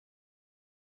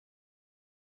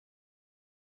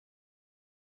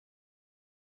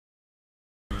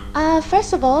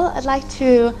First of all, I'd like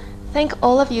to thank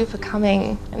all of you for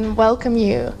coming and welcome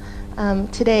you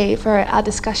today for our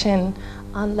discussion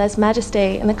on lèse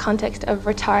majesté in the context of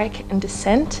rhetoric and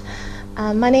dissent.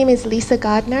 My name is Lisa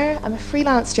Gardner. I'm a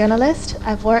freelance journalist.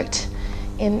 I've worked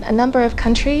in a number of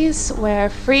countries where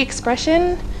free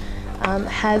expression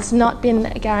has not been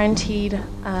a guaranteed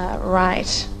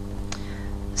right.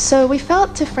 So we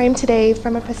felt to frame today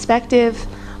from a perspective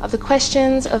of the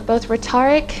questions of both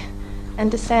rhetoric and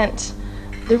dissent.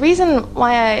 The reason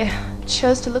why I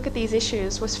chose to look at these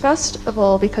issues was first of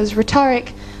all because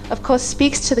rhetoric, of course,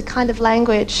 speaks to the kind of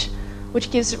language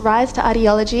which gives rise to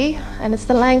ideology, and it's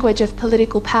the language of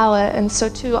political power and so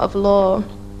too of law.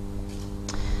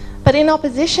 But in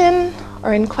opposition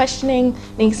or in questioning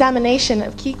the examination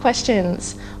of key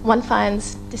questions, one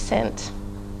finds dissent.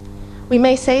 We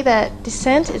may say that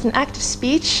dissent is an act of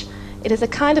speech, it is a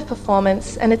kind of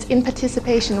performance, and it's in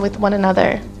participation with one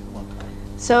another.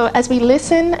 So as we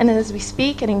listen and as we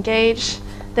speak and engage,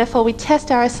 therefore we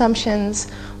test our assumptions,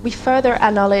 we further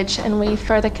our knowledge, and we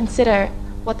further consider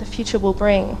what the future will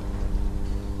bring.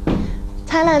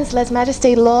 Thailand's lèse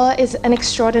majesté law is an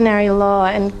extraordinary law,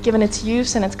 and given its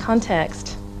use and its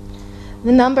context.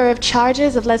 The number of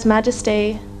charges of lèse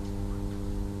majesté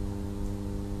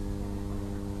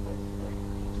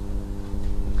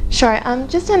Sure.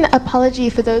 Just an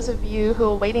apology for those of you who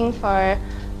are waiting for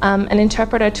an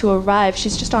interpreter to arrive.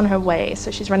 She's just on her way, so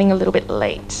she's running a little bit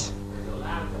late.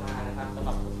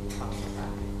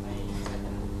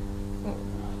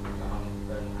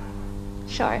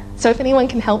 Sure. So if anyone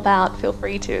can help out, feel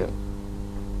free to.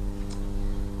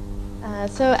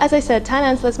 So as I said,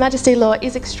 Thailand's lèse majesté law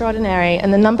is extraordinary,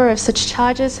 and the number of such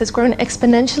charges has grown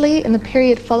exponentially in the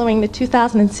period following the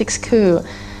 2006 coup.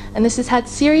 And this has had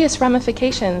serious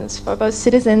ramifications for both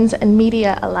citizens and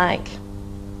media alike.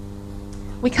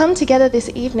 We come together this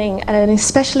evening at an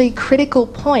especially critical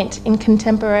point in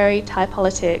contemporary Thai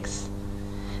politics.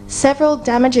 Several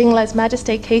damaging lèse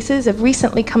majesté cases have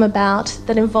recently come about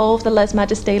that involve the lèse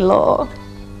majesté law.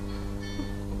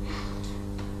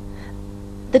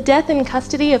 The death in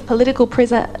custody of political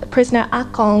prisoner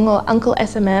Akong, or Uncle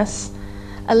SMS,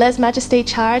 a lèse majesté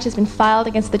charge has been filed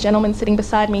against the gentleman sitting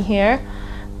beside me here.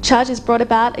 Charges brought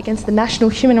about against the National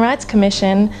Human Rights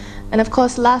Commission, and of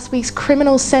course last week's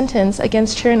criminal sentence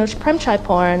against Chirinuch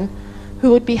Premchaiporn, who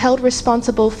would be held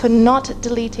responsible for not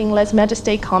deleting lèse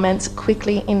majesté comments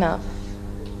quickly enough.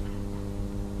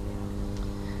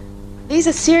 These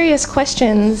are serious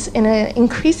questions in an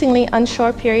increasingly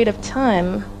unsure period of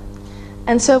time.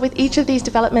 And so with each of these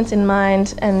developments in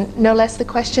mind, and no less the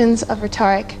questions of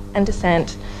rhetoric and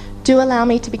dissent, do allow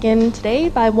me to begin today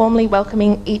by warmly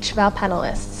welcoming each of our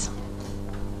panelists.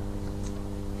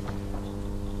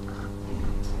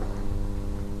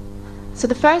 So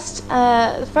the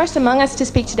first among us to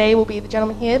speak today will be the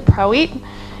gentleman here, Pravit.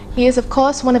 He is, of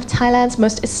course, one of Thailand's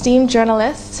most esteemed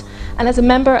journalists, and as a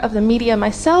member of the media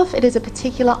myself, it is a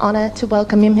particular honor to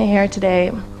welcome him here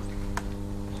today.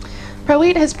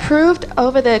 Pravit has proved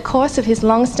over the course of his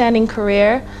long-standing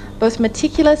career both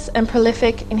meticulous and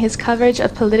prolific in his coverage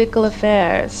of political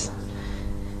affairs.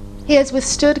 He has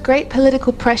withstood great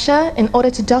political pressure in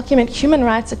order to document human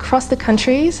rights across the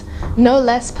countries, no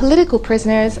less political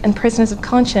prisoners and prisoners of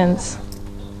conscience.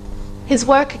 His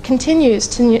work continues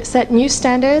to set new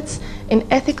standards in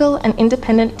ethical and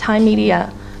independent Thai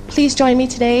media. Please join me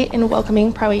today in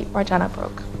welcoming Pravit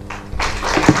Rojanaphruk.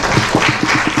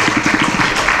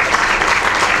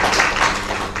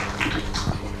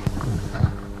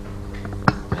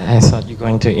 I thought you were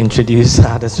going to introduce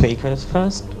other speakers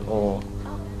first, or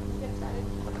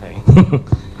okay.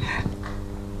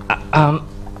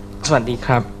 สวัสดีค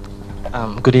รับ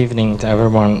Good evening to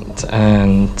everyone,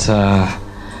 and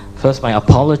first my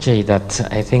apology that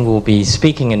I think we'll be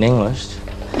speaking in English,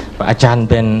 but Ajahn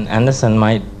Ben Anderson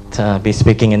might be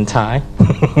speaking in Thai.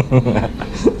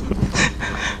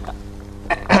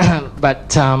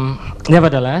 But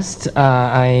nevertheless,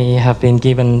 I have been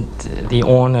given the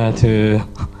honor to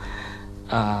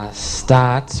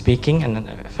start speaking, and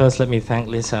first let me thank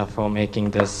Lisa for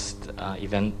making this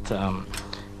event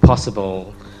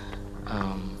possible,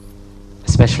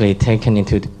 especially taking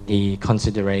into the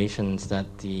considerations that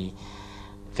the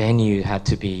venue had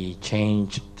to be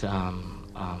changed,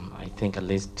 I think at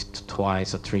least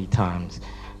twice or three times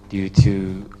due to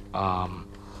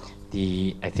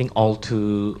the, I think, all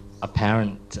too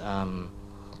apparent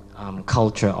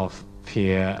culture of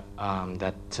fear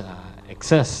that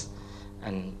exists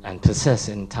and persists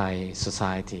in Thai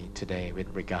society today with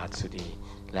regards to the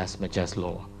lèse majesté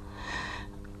law.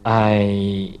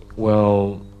 I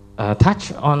will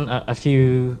touch on a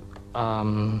few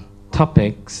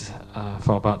topics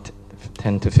for about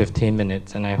 10 to 15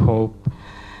 minutes, and I hope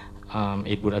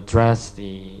it would address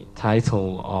the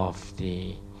title of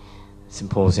the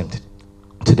symposium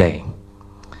today.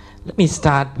 Let me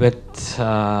start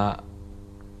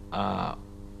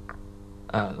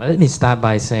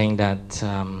by saying that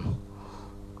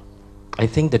I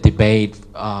think the debate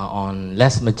on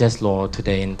lèse majesté law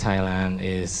today in Thailand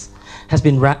has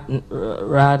been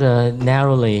rather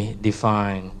narrowly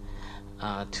defined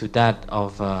to that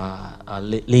of a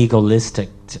legalistic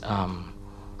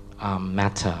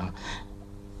matter.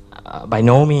 By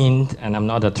no means, and I'm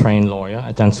not a trained lawyer,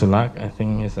 Ajahn Sulak, I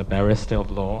think is a barrister of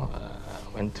law,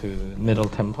 went to Middle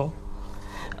Temple.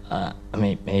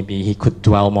 Maybe he could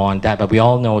dwell more on that, but we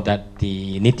all know that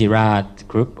the Nitirat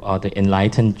group or the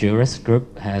Enlightened Jurist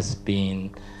group has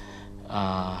been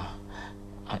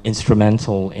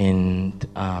instrumental in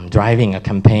driving a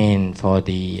campaign for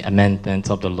the amendments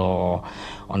of the law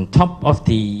on top of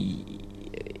the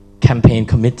campaign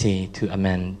committee to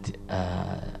amend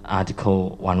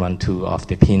Article 112 of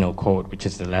the Penal Code, which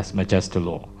is the lèse majesté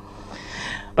law.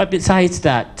 But besides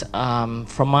that,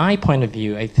 from my point of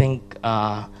view, I think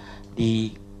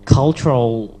the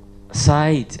cultural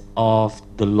side of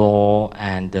the law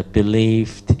and the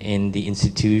belief in the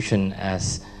institution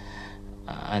as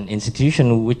an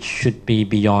institution which should be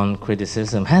beyond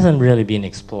criticism hasn't really been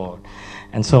explored.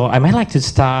 And so I might like to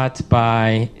start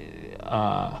by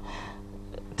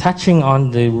touching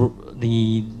on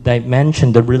the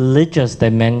dimension, the religious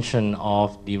dimension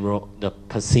of the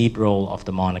perceived role of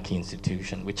the monarchy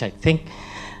institution, which I think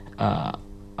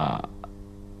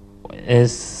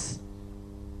is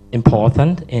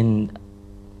important in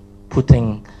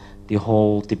putting the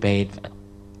whole debate,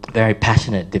 very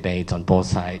passionate debate on both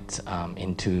sides,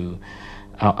 into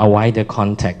a wider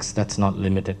context that's not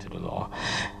limited to the law.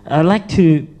 I'd like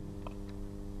to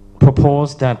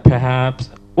propose that perhaps,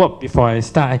 well, before I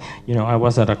start, I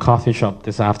was at a coffee shop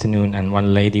this afternoon and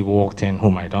one lady walked in,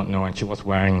 whom I don't know, and she was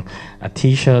wearing a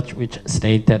t-shirt which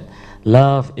stated,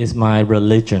 "Love is my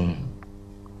religion."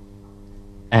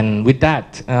 And with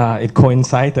that, it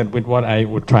coincided with what I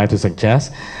would try to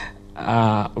suggest,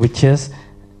 which is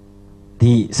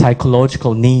the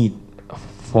psychological need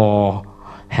for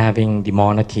having the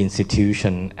monarchy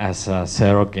institution as a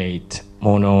surrogate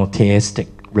monotheistic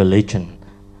religion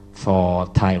for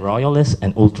Thai royalists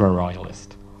and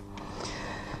ultra-royalists.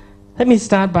 Let me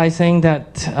start by saying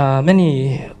that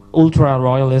many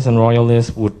ultra-royalists and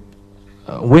royalists would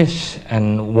wish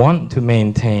and want to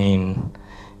maintain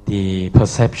the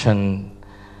perception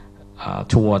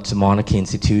towards the monarchy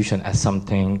institution as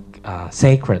something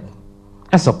sacred,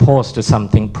 as opposed to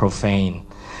something profane.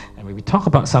 And when we talk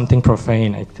about something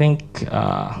profane, I think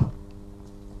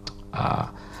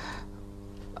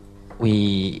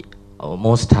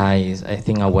most Thais, I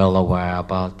think, are well aware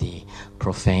about the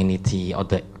profanity or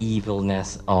the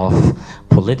evilness of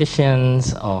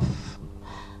politicians, of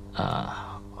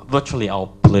virtually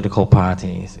all political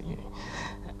parties.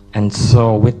 And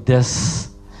so with this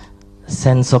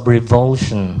sense of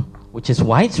revulsion, which is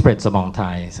widespread among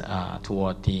Thais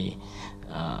toward the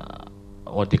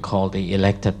what they call the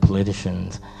elected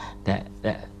politicians, that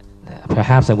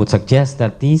perhaps I would suggest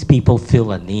that these people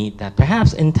feel a need that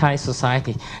perhaps in Thai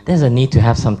society there's a need to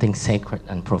have something sacred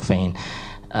and profane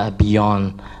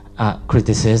beyond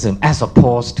criticism, as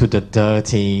opposed to the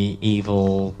dirty,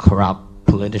 evil, corrupt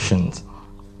politicians.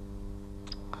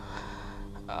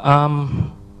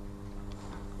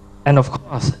 And of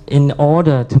course, in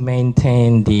order to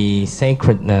maintain the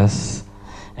sacredness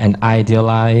and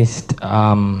idealized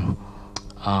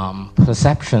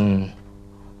perception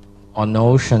or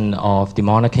notion of the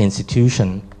monarchy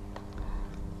institution,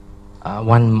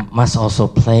 one must also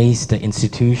place the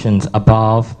institutions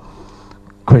above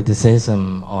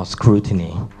criticism or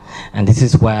scrutiny. And this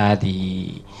is where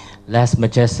the lèse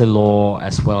majesté law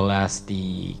as well as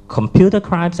the Computer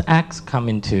Crimes Acts come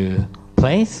into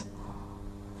place.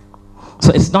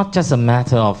 So it's not just a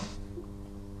matter of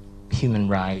human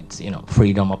rights,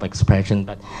 freedom of expression,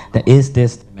 but there is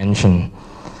this dimension.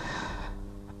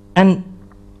 And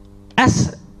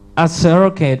as a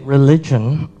surrogate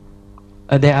religion,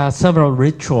 there are several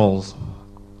rituals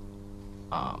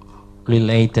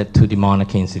related to the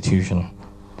monarchy institution.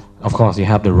 Of course, you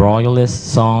have the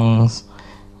royalist songs,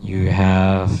 you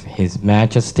have His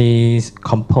Majesty's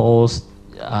composed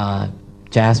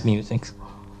jazz music,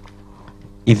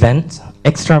 events,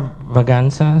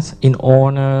 extravaganzas in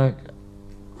honor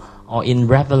or in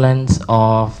reverence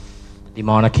of the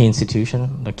monarchy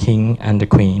institution, the king and the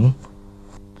queen.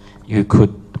 You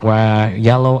could wear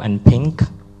yellow and pink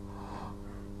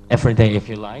every day if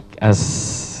you like,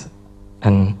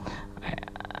 and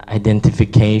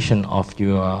identification of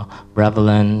your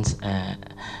relevance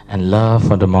and love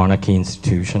for the monarchy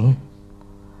institution.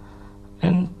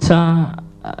 And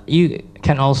you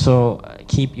can also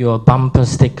keep your bumper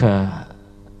sticker,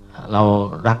 เรา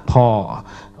รักพ่อ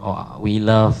or we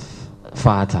love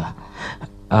father,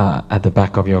 at the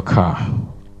back of your car.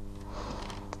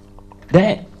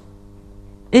 There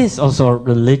is also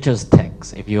religious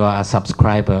text if you are a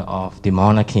subscriber of the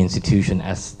monarchy institution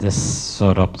as this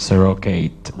sort of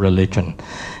surrogate religion.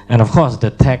 And of course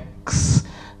the texts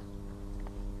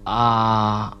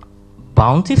are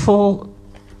bountiful.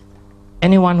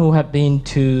 Anyone who have been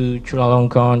to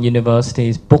Chulalongkorn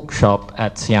University's bookshop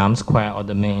at Siam Square or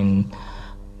the main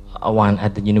one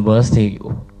at the university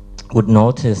would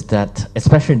notice that,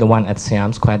 especially the one at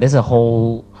Siam Square, there's a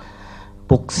whole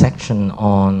book section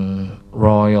on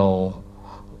royally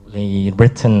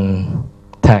written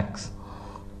text,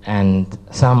 and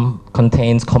some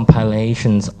contains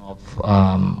compilations of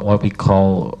what we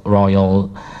call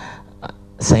royal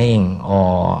saying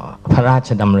or พระราช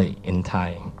ดำริ in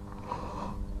Thai.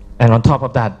 And on top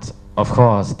of that, of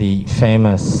course, the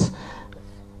famous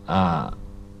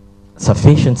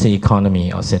sufficiency economy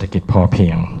or เศรษฐกิจพอเพี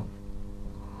ยง.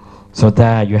 So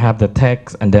there you have the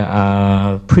text, and there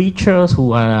are preachers who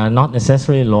are not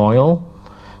necessarily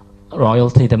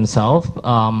royalty themselves.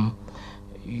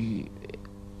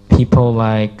 People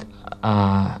like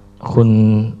คุณ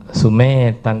สุเม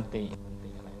ธตันติ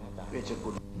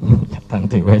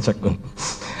เวชกุล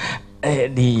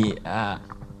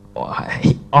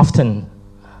often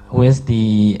who is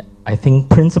the, I think,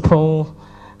 principal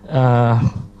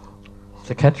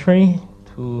secretary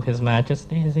to His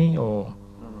Majesty, is he? Or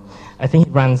I think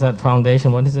he runs that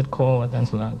foundation. What is it called?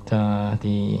 Is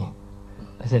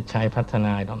it Chai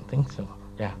Patana? I don't think so.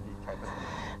 Yeah.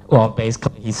 Well,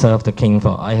 basically, he served the king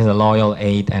for as a loyal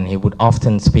aide, and he would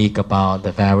often speak about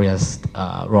the various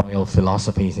royal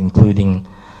philosophies, including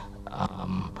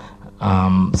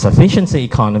sufficiency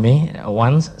economy.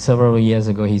 Once, several years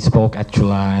ago, he spoke at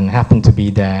Chula and happened to be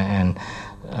there, and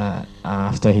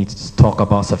after he talked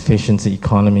about sufficiency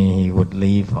economy, he would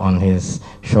leave on his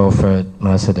chauffeured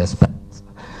Mercedes Benz.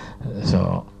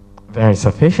 So, very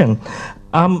sufficient.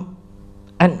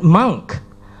 And monk,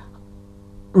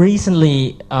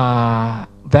 recently,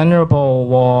 Venerable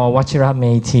Wachira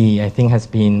Meiti, I think, has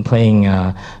been playing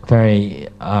a very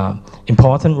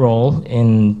important role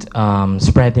in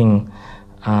spreading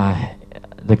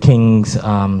the king's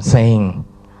saying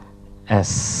as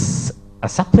a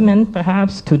supplement,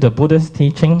 perhaps, to the Buddhist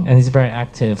teaching, and he's very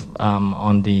active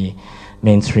on the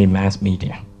mainstream mass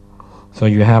media. So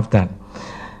you have that.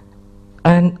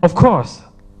 And of course,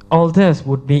 all this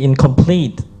would be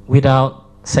incomplete without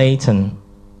Satan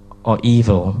or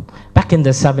evil. Back in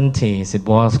the 70s, it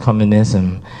was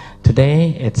communism.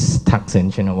 Today, it's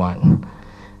Thaksin Shinawatra.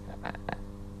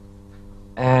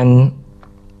 And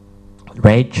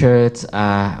Red shirts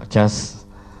are just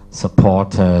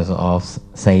supporters of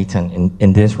Satan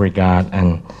in this regard.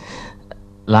 And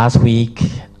last week,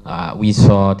 we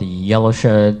saw the yellow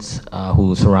shirts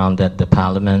who surrounded the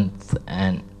parliament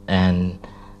and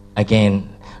again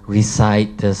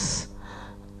recite this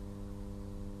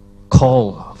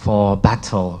call for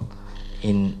battle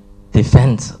in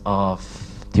defense of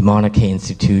the monarchy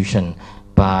institution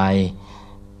by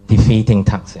defeating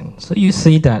Thaksin. So you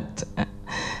see that,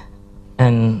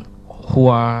 and who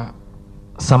are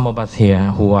some of us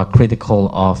here who are critical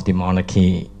of the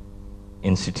monarchy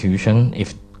institution,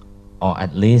 or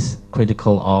at least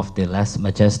critical of the lèse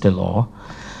majesté law.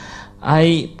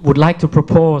 I would like to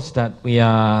propose that we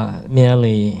are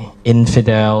merely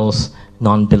infidels,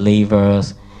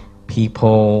 non-believers,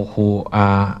 people who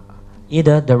are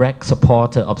either direct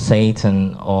supporter of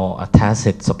Satan or a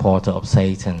tacit supporter of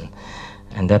Satan.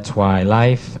 And that's why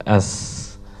life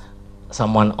as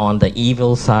someone on the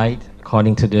evil side,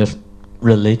 according to this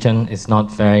religion, is not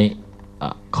very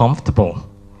comfortable.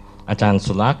 Ajahn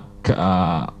Sulak,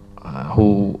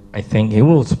 who I think he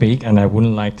will speak, and I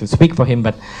wouldn't like to speak for him,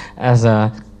 but as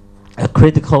a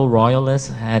critical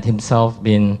royalist, had himself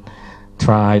been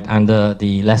tried under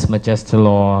the lèse majesté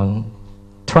law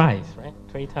twice, right?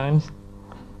 3 times?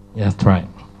 Yeah, tried.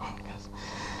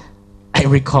 I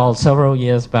recall several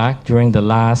years back during the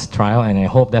last trial, and I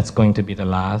hope that's going to be the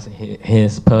last,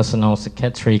 his personal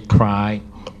secretary cried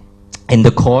in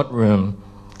the courtroom.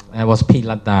 That was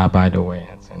Pilata, by the way,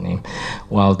 that's her name,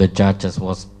 while the judges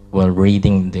were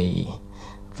reading the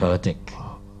verdict.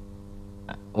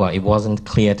 Well, it wasn't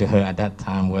clear to her at that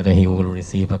time whether he would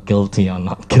receive a guilty or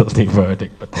not guilty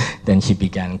verdict, but then she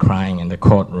began crying in the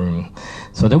courtroom.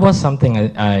 So there was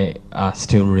something I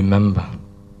still remember.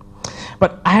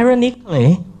 But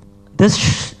ironically, this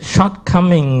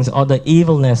shortcomings or the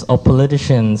evilness of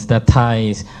politicians that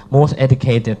Thais, most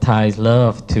educated Thais,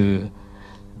 love to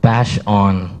bash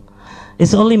on,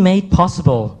 is only made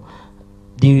possible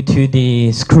due to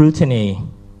the scrutiny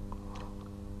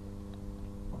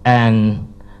and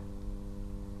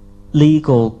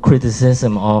legal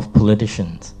criticism of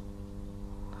politicians.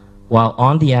 While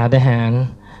on the other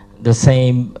hand, the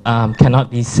same cannot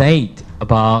be said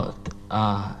about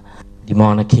the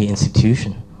monarchy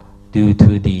institution due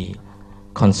to the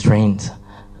constraints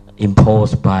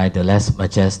imposed by the lèse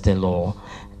majesté law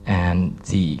and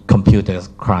the Computer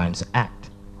Crimes Act.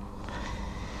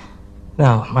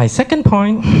 Now, my second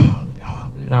point,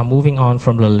 now moving on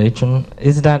from religion,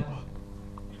 is that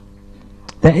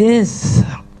there is,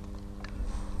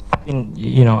 I've been,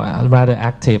 rather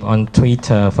active on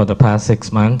Twitter for the past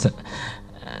 6 months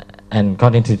and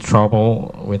got into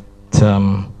trouble with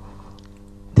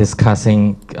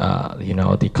discussing,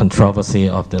 the controversy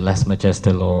of the lèse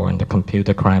majesté law and the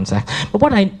Computer Crimes Act. But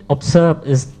what I observe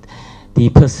is the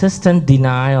persistent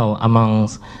denial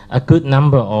amongst a good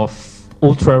number of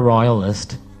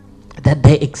ultra-royalists that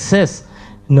there exists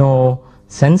no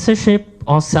censorship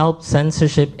or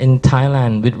self-censorship in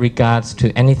Thailand with regards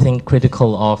to anything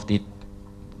critical of the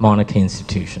monarchy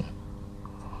institution.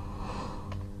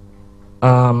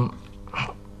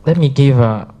 Let me give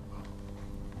an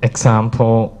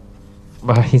example.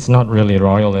 Well, he's not really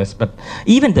royalist, but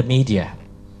even the media,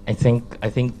 I think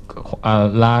a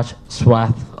large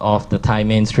swath of the Thai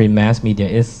mainstream mass media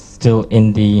is still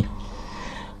in the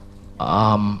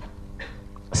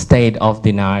state of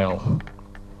denial.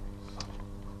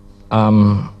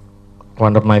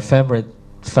 One of my favorite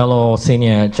fellow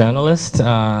senior journalists,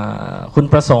 Kun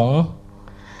Prasong,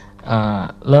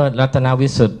 Lerth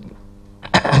Ratanavisud,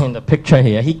 in the picture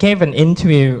here, he gave an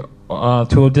interview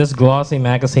to this glossy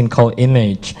magazine called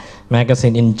Image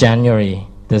magazine in January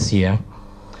this year.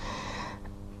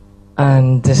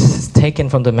 And this is taken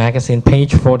from the magazine,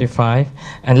 page 45.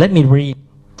 And let me read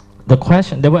the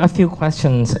question. There were a few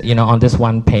questions, on this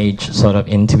one page sort of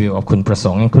interview of Kun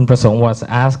Prasong. And Kun Prasong was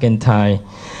asked in Thai,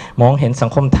 มองเห็นสั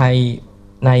งคมไทย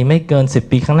ในไม่เกิน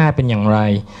10 ปีข้างหน้าเป็นอย่างไร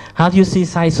How do you see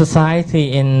Thai society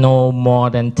in no more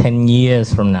than 10 years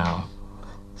from now?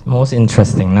 It's most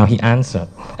interesting. Now he answered.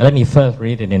 Let me first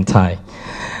read it in Thai.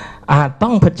 อาจต้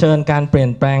องเผชิญการเปลี่ย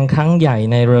นแปลงครั้งใหญ่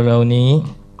ในเร็วๆนี้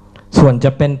ส่วนจ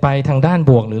ะเป็นไปทางด้าน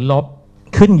บวกหรือลบ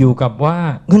ขึ้นอยู่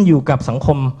กับสังค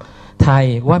มไทย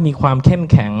ว่ามีความเข้ม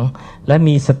แข็งและ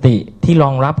มีสติที่ร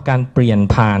องรับการเปลี่ยน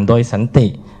ผ่านโดยสันติ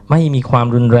ไม่มีความ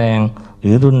รุนแรงห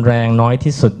รือรุนแรงน้อย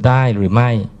ที่สุดได้หรือไม่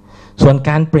ส่วน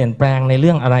การเปลี่ยนแปลงในเ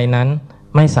รื่องอะไรนั้น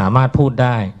ไม่สามารถพูดไ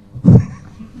ด้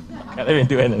Let me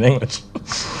do it in English.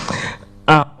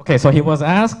 Okay, so he was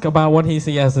asked about what he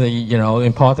sees as the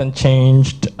important change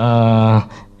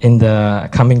in the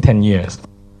coming 10 years.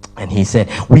 And he said,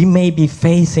 we may be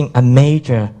facing a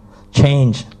major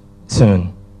change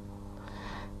soon.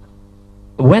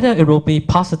 Whether it will be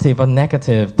positive or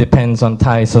negative depends on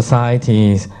Thai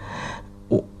society's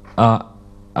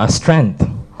strength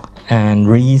and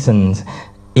reasons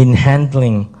in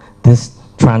handling this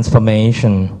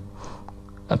transformation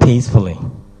peacefully,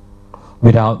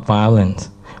 without violence,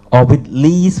 or with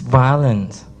least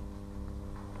violence.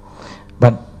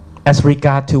 But as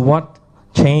regard to what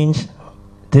change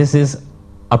this is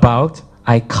about,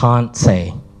 I can't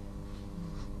say.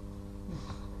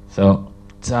 So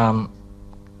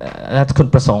that's Kun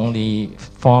Prasong, the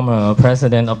former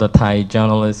president of the Thai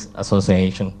Journalists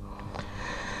Association.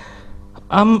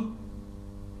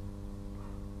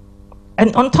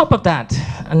 And on top of that,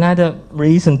 another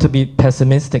reason to be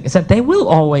pessimistic is that there will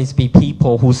always be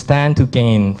people who stand to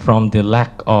gain from the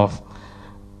lack of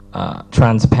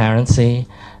transparency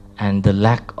and the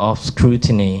lack of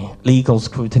scrutiny, legal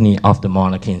scrutiny of the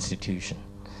monarchy institution.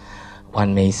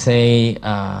 One may say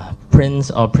prince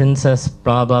or princess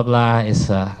blah blah blah is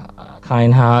a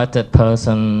kind-hearted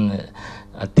person,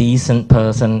 a decent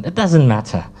person. It doesn't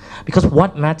matter, because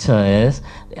what matters is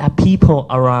there are people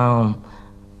around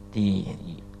the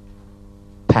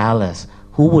palace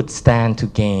who would stand to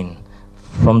gain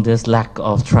from this lack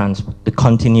of the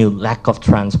continued lack of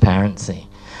transparency.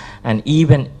 And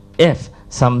even if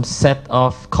some set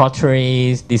of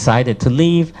coteries decided to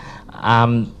leave,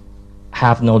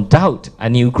 have no doubt a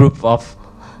new group of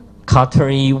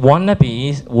coterie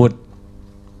wannabes would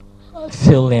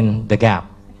fill in the gap.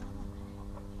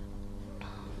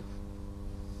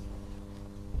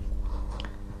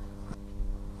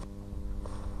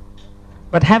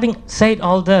 But having said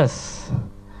all this,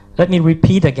 let me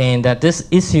repeat again that this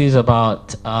issues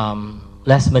about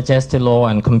lèse majesté law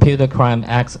and Computer Crime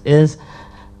Acts is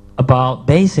about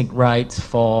basic rights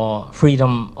for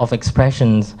freedom of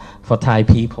expressions for Thai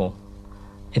people.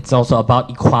 It's also about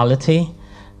equality,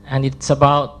 and it's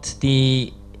about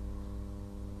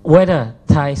whether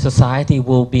Thai society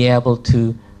will be able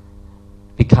to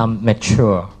become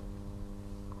mature.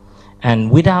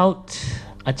 And without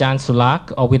Ajahn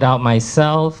Sulak or without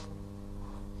myself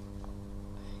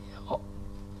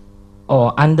or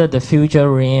under the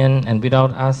future reign and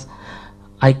without us,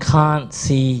 I can't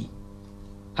see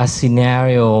a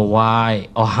scenario why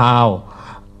or how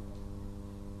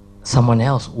someone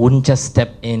else wouldn't just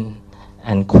step in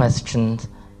and question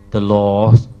the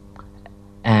laws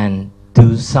and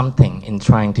do something in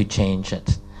trying to change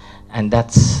it. And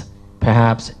that's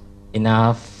perhaps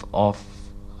enough of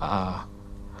a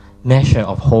measure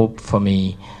of hope for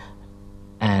me.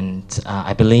 And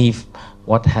I believe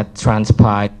what had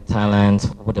transpired in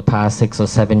Thailand over the past 6 or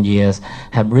 7 years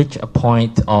have reached a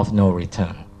point of no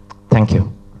return. Thank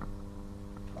you.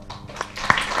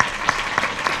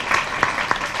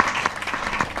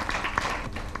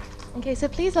 Okay, so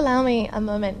please allow me a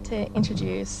moment to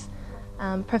introduce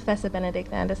Professor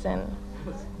Benedict Anderson.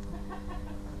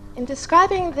 In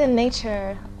describing the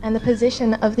nature and the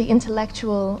position of the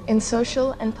intellectual in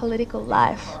social and political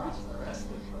life,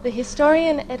 the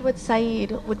historian Edward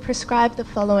Said would prescribe the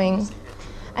following,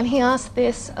 and he asked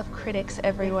this of critics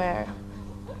everywhere.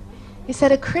 He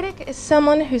said, a critic is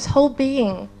someone whose whole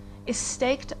being is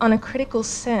staked on a critical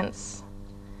sense,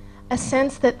 a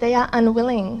sense that they are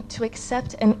unwilling to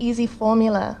accept an easy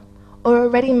formula or a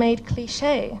ready-made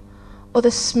cliché, or the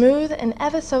smooth and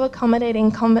ever so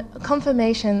accommodating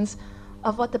confirmations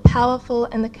of what the powerful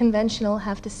and the conventional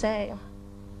have to say.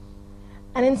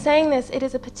 And in saying this, it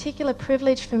is a particular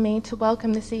privilege for me to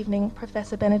welcome this evening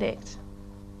Professor Benedict.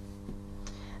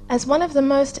 As one of the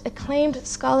most acclaimed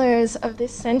scholars of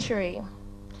this century,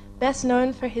 best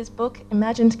known for his book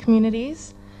Imagined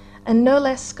Communities, and no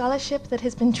less scholarship that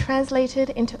has been translated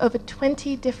into over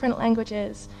 20 different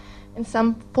languages in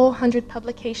some 400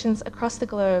 publications across the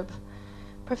globe,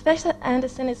 Professor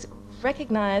Anderson is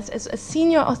recognized as a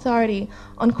senior authority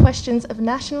on questions of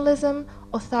nationalism,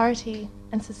 authority,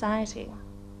 and society.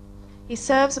 He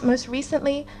serves most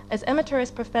recently as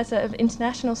Emeritus Professor of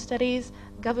International Studies,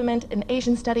 Government and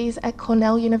Asian Studies at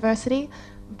Cornell University.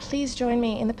 Please join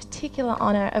me in the particular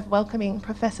honor of welcoming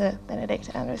Professor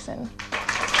Benedict Anderson.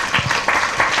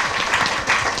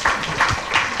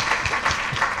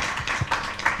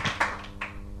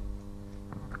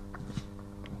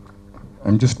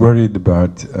 I'm just worried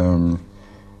about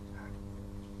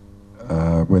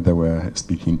whether we're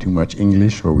speaking too much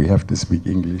English or we have to speak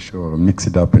English or mix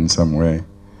it up in some way.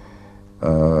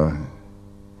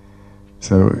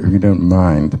 So if you don't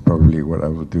mind, probably what I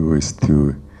will do is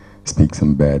to speak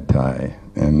some bad Thai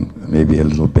and maybe a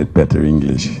little bit better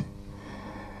English.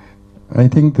 I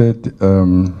think that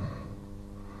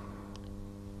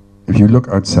if you look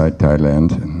outside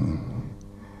Thailand,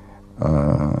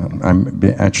 I'm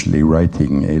actually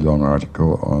writing a long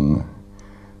article on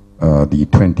the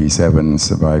 27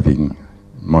 surviving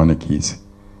monarchies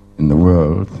in the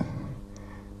world.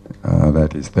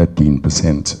 That is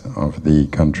 13% of the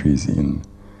countries in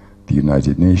the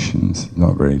United Nations,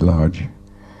 not very large.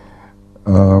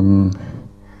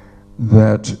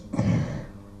 That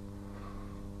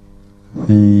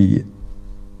the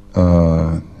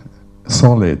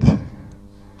solid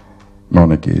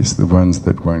monarchies, the ones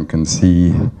that one can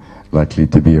see likely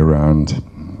to be around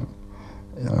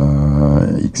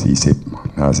อีก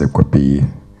 40-50 กว่าปี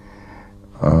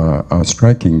are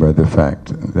striking by the fact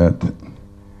that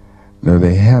though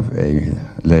they have a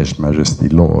lèse majesté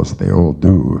laws, they all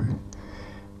do,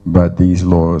 but these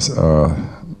laws are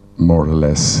more or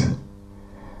less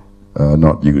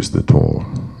not used at all.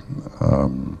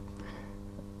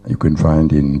 You can find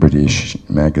in British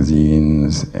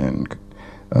magazines and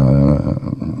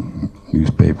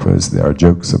newspapers, there are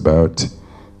jokes about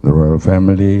the royal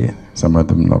family, some of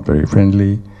them not very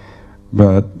friendly,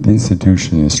 but the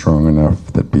institution is strong enough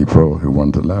that people who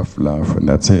want to laugh, laugh, and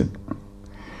that's it.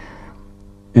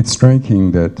 It's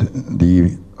striking that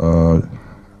the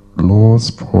laws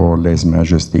for lèse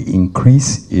majesté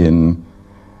increase in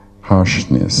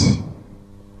harshness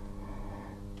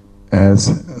as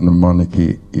the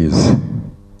monarchy is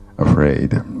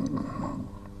afraid.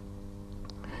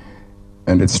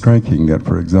 And it's striking that,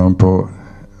 for example,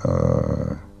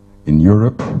 in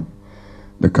Europe,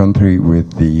 the country with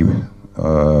the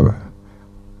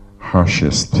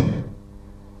harshest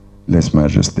lèse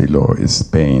majesté law is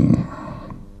Spain.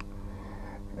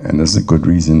 And there's a good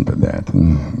reason for that,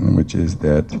 which is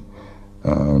that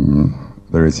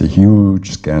there is a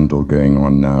huge scandal going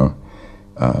on now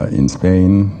in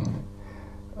Spain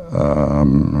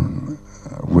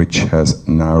which has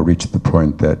now reached the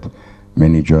point that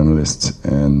many journalists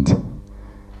and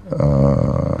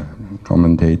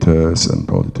commentators and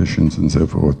politicians and so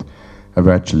forth have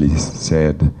actually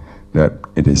said that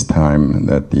it is time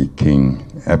that the king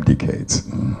abdicates.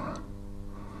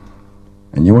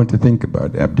 And you want to think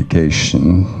about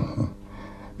abdication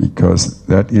because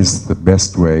that is the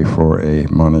best way for a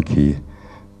monarchy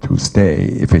to stay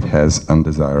if it has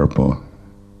undesirable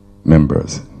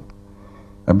members.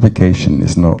 Abdication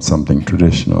is not something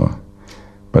traditional,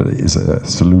 but it is a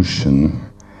solution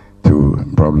to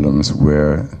problems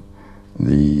where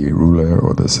the ruler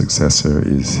or the successor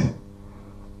is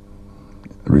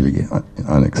really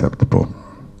unacceptable.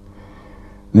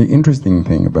 The interesting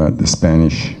thing about the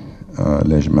Spanish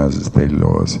lèse majesté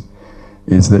laws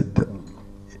is that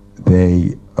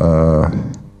they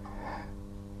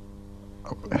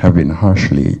have been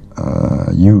harshly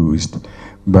used,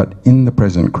 but in the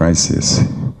present crisis,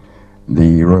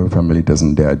 the royal family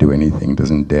doesn't dare do anything,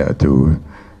 doesn't dare to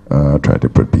try to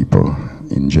put people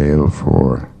in jail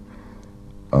for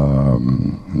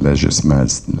lèse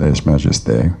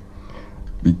majesté,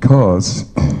 because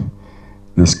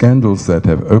the scandals that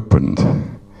have opened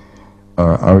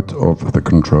are out of the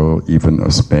control even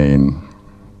of Spain.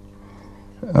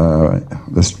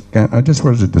 I just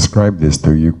wanted to describe this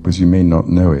to you because you may not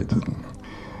know it.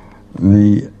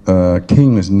 The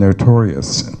king is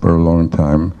notorious for a long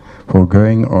time for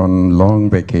going on long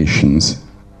vacations,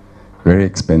 very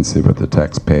expensive at the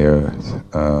taxpayer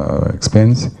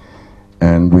expense,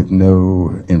 and with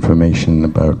no information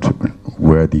about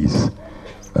where these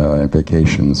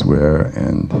vacations were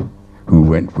and who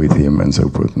went with him and so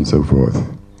forth and so forth.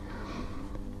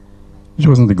 Which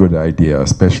wasn't a good idea,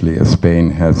 especially as Spain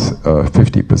has a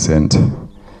 50%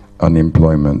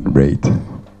 unemployment rate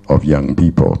of young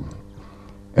people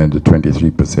and a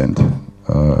 23%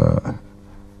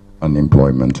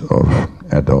 unemployment of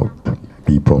adult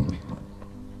people.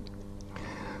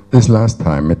 This last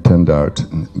time it turned out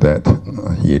that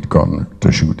he had gone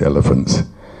to shoot elephants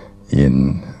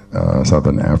in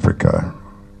southern Africa.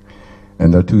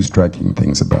 And there are two striking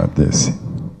things about this.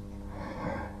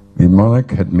 The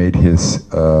monarch had made his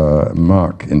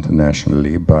mark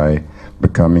internationally by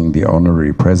becoming the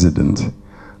honorary president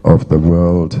of the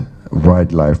World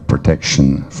Wildlife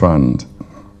Protection Fund.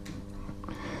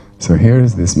 So here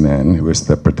is this man who is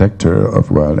the protector of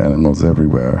wild animals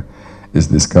everywhere, is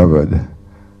discovered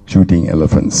shooting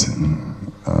elephants.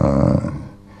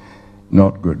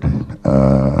 Not good,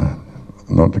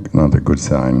 not a good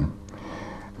sign.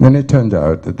 Then it turned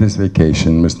out that this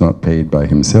vacation was not paid by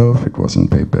himself, it wasn't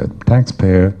paid by the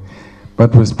taxpayer,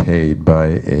 but was paid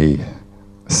by a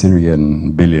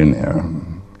Syrian billionaire,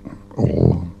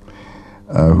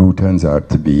 who turns out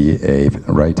to be a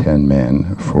right-hand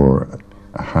man for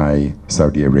a high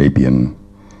Saudi Arabian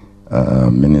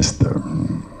minister.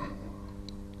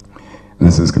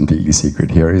 This is completely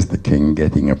secret. Here is the king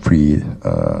getting a free,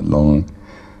 long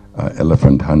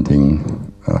elephant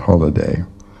hunting holiday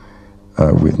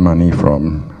with money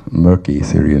from murky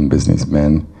Syrian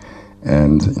businessmen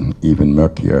and even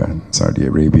murkier Saudi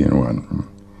Arabian one.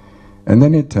 And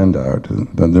then it turned out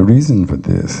that the reason for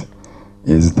this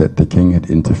is that the king had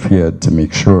interfered to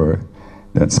make sure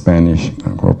that Spanish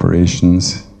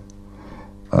corporations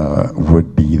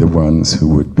would be the ones who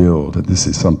would build. This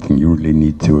is something you really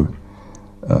need to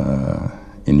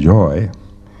enjoy,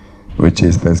 which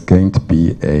is there's going to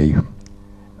be a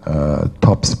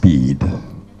top speed,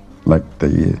 like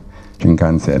the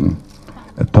Shinkansen,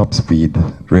 a top speed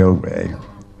railway,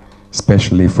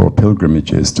 especially for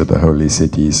pilgrimages to the holy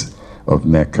cities of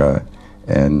Mecca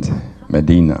and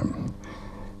Medina.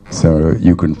 So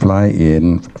you can fly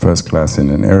in first class in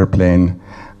an airplane,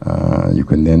 you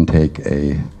can then take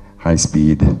a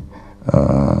high-speed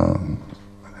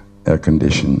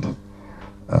air-conditioned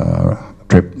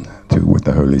trip with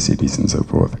the holy cities and so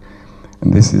forth.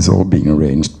 And this is all being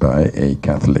arranged by a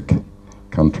Catholic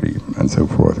country and so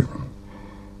forth.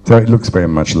 So it looks very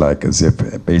much like as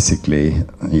if basically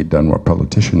he'd done what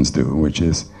politicians do, which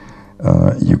is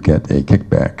you get a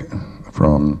kickback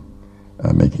from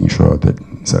making sure that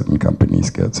certain companies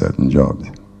get certain jobs.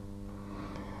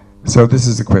 So this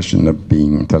is a question of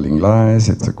telling lies,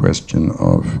 it's a question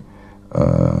of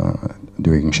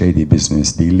doing shady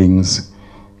business dealings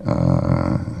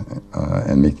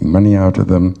and making money out of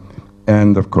them.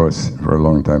 And of course, for a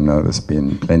long time now, there's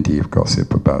been plenty of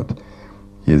gossip about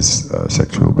his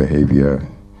sexual behavior,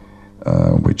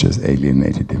 which has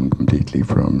alienated him completely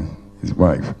from his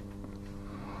wife.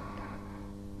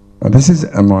 This is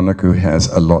a monarch who has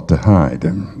a lot to hide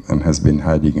and has been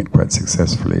hiding it quite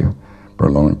successfully. for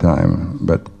a long time,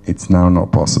 but it's now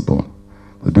not possible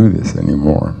to do this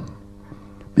anymore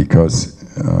because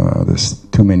there's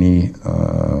too many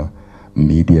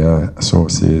media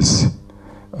sources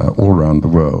all around the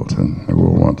world, and we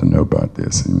all want to know about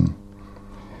this. And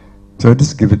so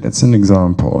just give it, that's an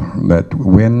example that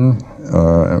when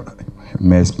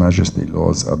majesty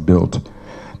laws are built,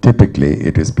 typically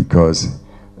it is because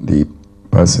the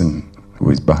person who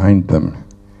is behind them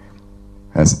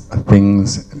has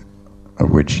things of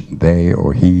which they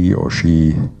or he or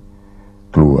she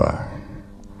glua.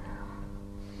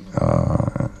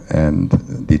 And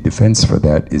the defense for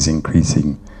that is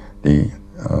increasing the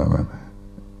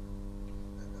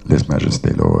lèse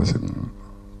majesté laws.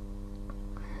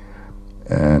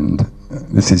 And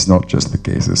this is not just the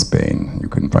case of Spain. You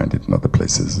can find it in other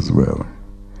places as well.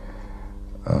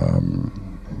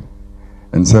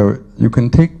 And so you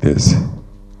can take this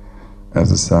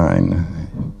as a sign,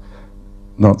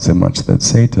 not so much that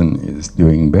Satan is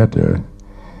doing better,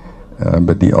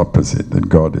 but the opposite, that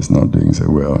God is not doing so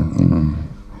well.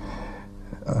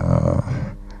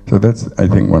 So that's, I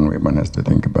think, one way one has to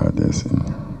think about this.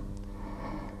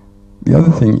 The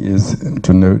other thing is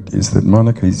to note is that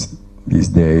monarchies these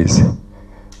days,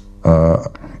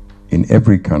 in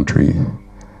every country,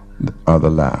 are the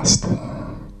last.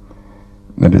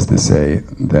 That is to say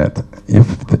that if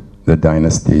the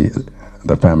dynasty,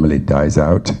 the family dies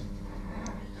out,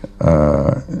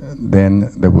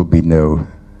 then there will be no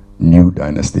new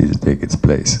dynasty to take its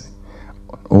place.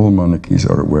 All monarchies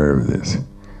are aware of this.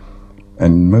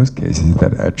 And in most cases,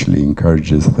 that actually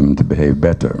encourages them to behave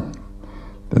better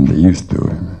than they used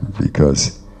to,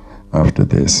 because after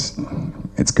this,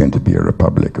 it's going to be a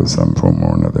republic of some form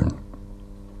or another.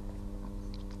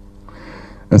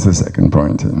 That's the second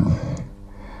point.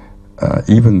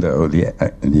 Even though the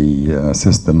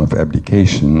system of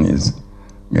abdication is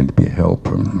going to be a help.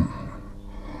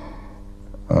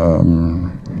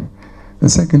 The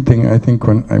second thing I think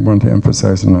I want to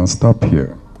emphasize, and I'll stop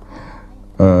here,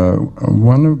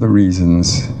 one of the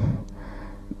reasons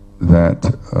that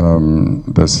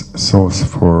there's source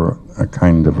for a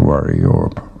kind of worry or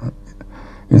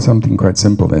is something quite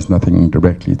simple. There's nothing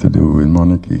directly to do with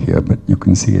monarchy here, but you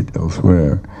can see it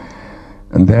elsewhere.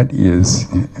 And that is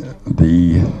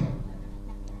the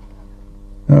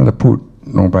put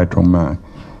by Troma.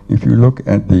 If you look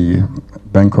at the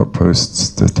Bangkok Post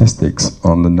statistics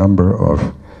on the number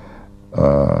of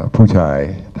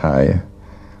Thai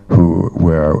who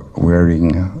were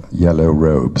wearing yellow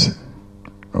robes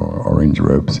or orange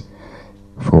robes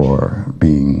for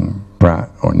being Pra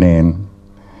or Nan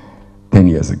 10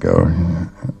 years ago,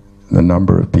 the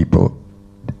number of people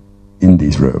in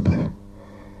these robes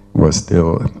was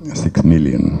still 6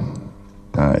 million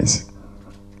Thais.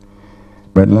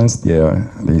 But last year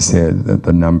they said that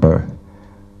the number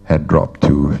had dropped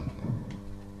to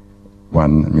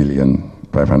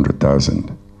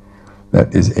 1,500,000.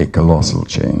 That is a colossal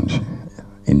change.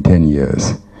 In 10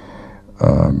 years,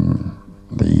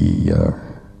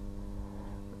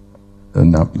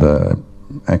 the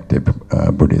active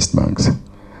Buddhist monks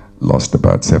lost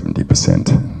about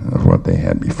 70% of what they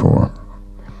had before.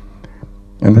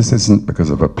 And this isn't because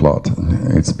of a plot,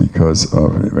 it's because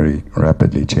of very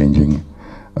rapidly changing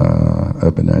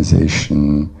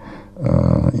urbanization,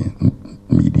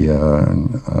 media,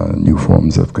 and new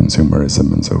forms of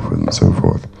consumerism and so forth and so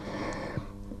forth.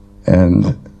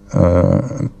 And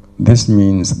this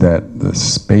means that the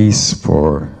space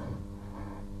for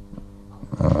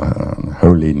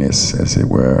holiness, as it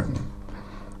were,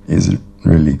 is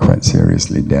really quite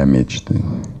seriously damaged.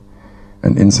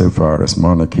 And insofar as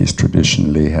monarchies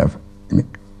traditionally have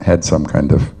had some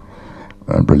kind of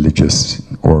religious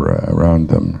aura around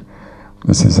them,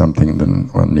 this is something that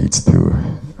one needs to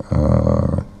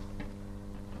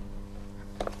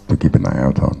keep an eye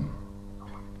out on.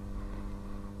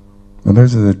 And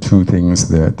those are the two things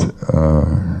that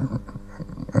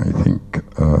I think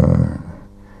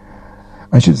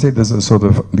I should say there's a sort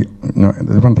of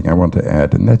there's one thing I want to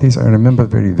add, and that is I remember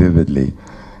very vividly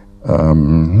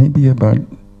maybe about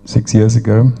 6 years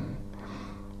ago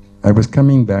I was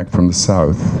coming back from the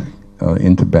south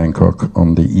into Bangkok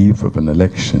on the eve of an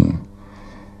election,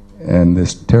 and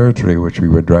this territory which we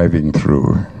were driving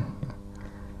through,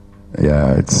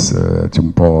 it's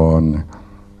Chumpon,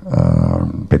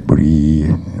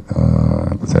 Petburi,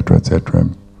 etc., etc.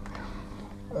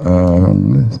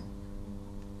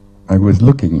 I was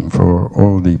looking for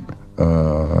all the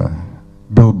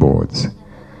billboards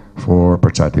for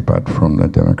Prachatipat from the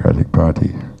Democratic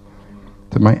Party.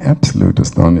 To my absolute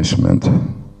astonishment,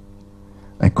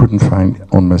 I couldn't find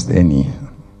almost any,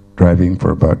 driving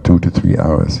for about 2 to 3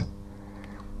 hours.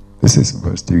 this is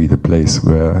supposed to be the place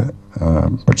where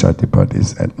Prachatipat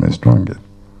is at most strongest.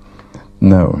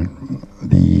 No,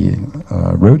 the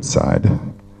roadside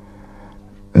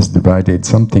is divided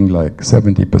something like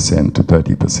 70% to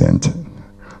 30%.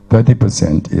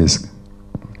 30% is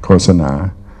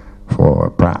kosana for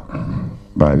pra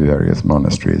by various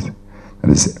monasteries.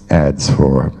 And it's ads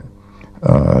for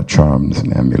charms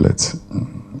and amulets,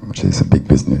 which is a big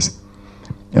business.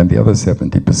 And the other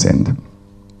 70%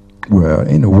 were,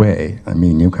 in a way, I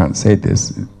mean, you can't say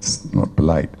this, it's not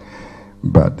polite,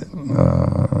 but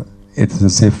it's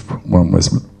as if one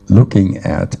was looking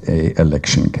at an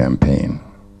election campaign.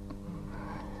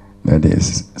 That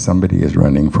is, somebody is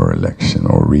running for election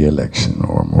or re-election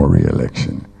or more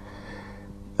re-election.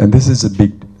 And this is a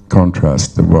big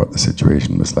contrast to what the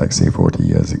situation was like, say, 40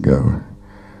 years ago.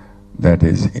 That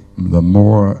is, the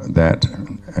more that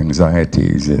anxiety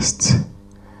exists,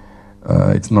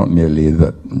 it's not merely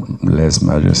that lèse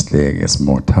majesté is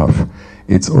more tough,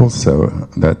 it's also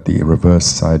that the reverse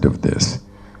side of this,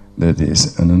 that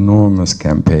is an enormous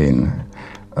campaign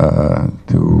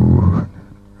to,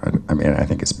 I mean, I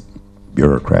think it's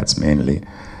bureaucrats mainly,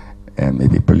 and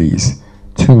maybe police,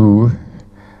 to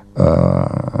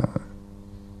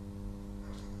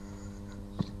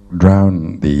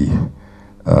drown the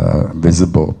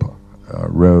visible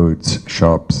roads,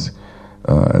 shops,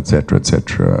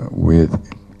 etc., with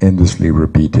endlessly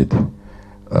repeated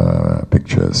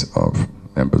pictures of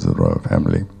members of the royal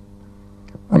family.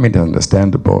 I mean, it's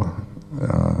understandable,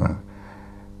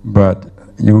 but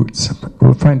you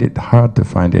will find it hard to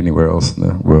find anywhere else in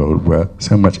the world where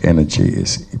so much energy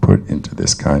is put into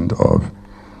this kind of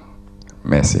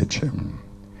message.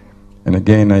 And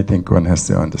again, I think one has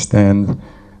to understand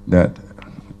that,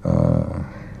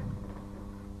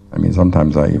 I mean,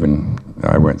 sometimes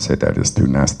I won't say that is too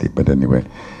nasty, but anyway,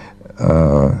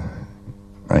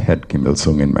 I had Kim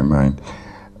Il-sung in my mind,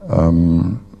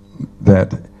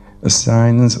 that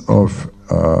signs of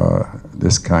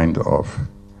this kind of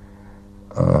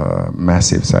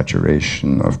massive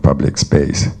saturation of public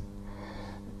space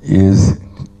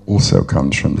also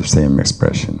comes from the same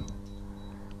expression.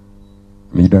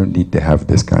 You don't need to have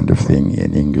this kind of thing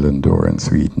in England or in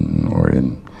Sweden or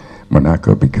in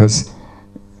Monaco because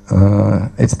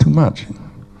it's too much.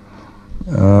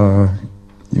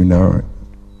 You know,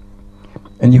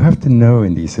 and you have to know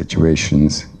in these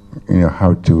situations, you know,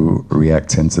 how to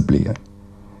react sensibly.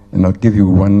 And I'll give you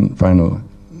one final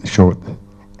short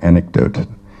anecdote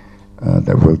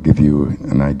that will give you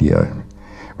an idea.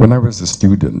 When I was a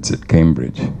student at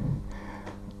Cambridge,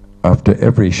 after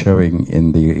every showing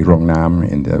in the Rongnam,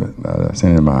 in the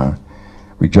cinema,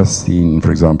 we just seen,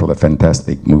 for example, a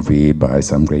fantastic movie by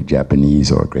some great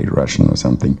Japanese or great Russian or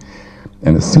something.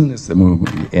 And as soon as the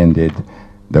movie ended,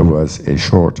 there was a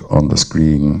short on the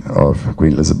screen of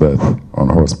Queen Elizabeth on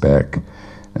horseback.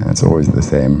 And it's always the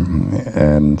same.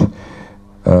 And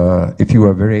if you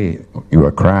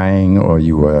were crying or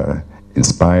you were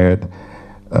inspired,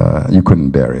 you couldn't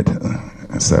bear it.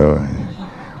 So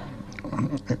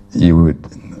you would,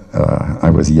 I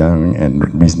was young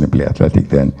and reasonably athletic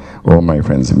then. All my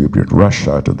friends, we would rush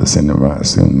out of the cinema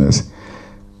as soon as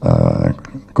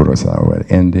Kurosawa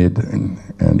ended,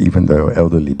 and even though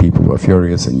elderly people were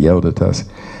furious and yelled at us,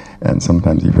 and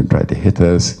sometimes even tried to hit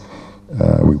us,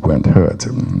 we weren't hurt.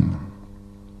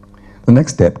 The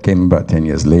next step came about 10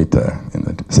 years later, in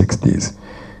the 60s,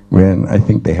 when I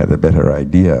think they had a better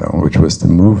idea, which was to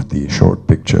move the short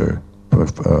picture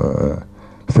of,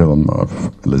 film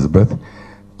of Elizabeth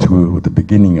to the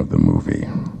beginning of the movie.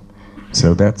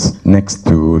 So that's next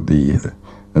to the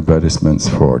advertisements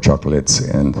for chocolates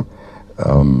and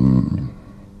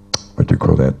what do you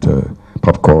call that,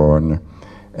 popcorn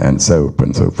and soap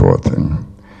and so forth. And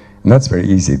that's very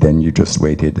easy. Then you just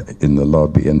waited in the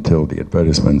lobby until the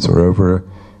advertisements were over,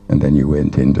 and then you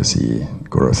went in to see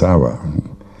Kurosawa.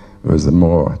 It was a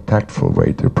more tactful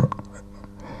way to...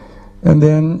 And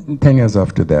then 10 years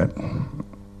after that,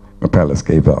 the palace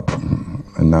gave up.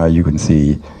 And now you can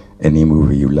see any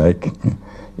movie you like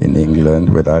in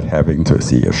England without having to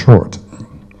see a short.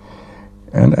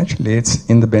 And actually it's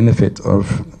in the benefit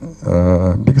of,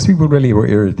 because people really were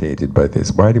irritated by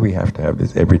this. Why do we have to have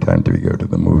this every time we go to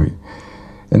the movie?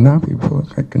 And now people are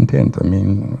quite content. I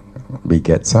mean, we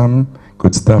get some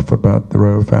good stuff about the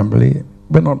royal family,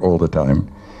 but not all the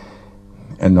time,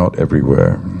 and not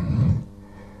everywhere.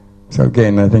 So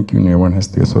again, I think, you know, one has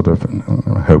to sort of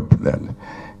hope that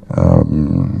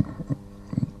there'll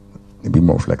be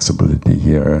more flexibility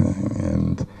here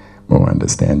and more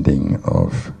understanding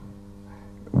of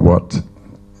what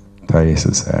Thai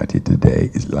society today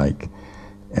is like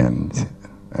and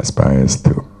aspires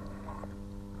to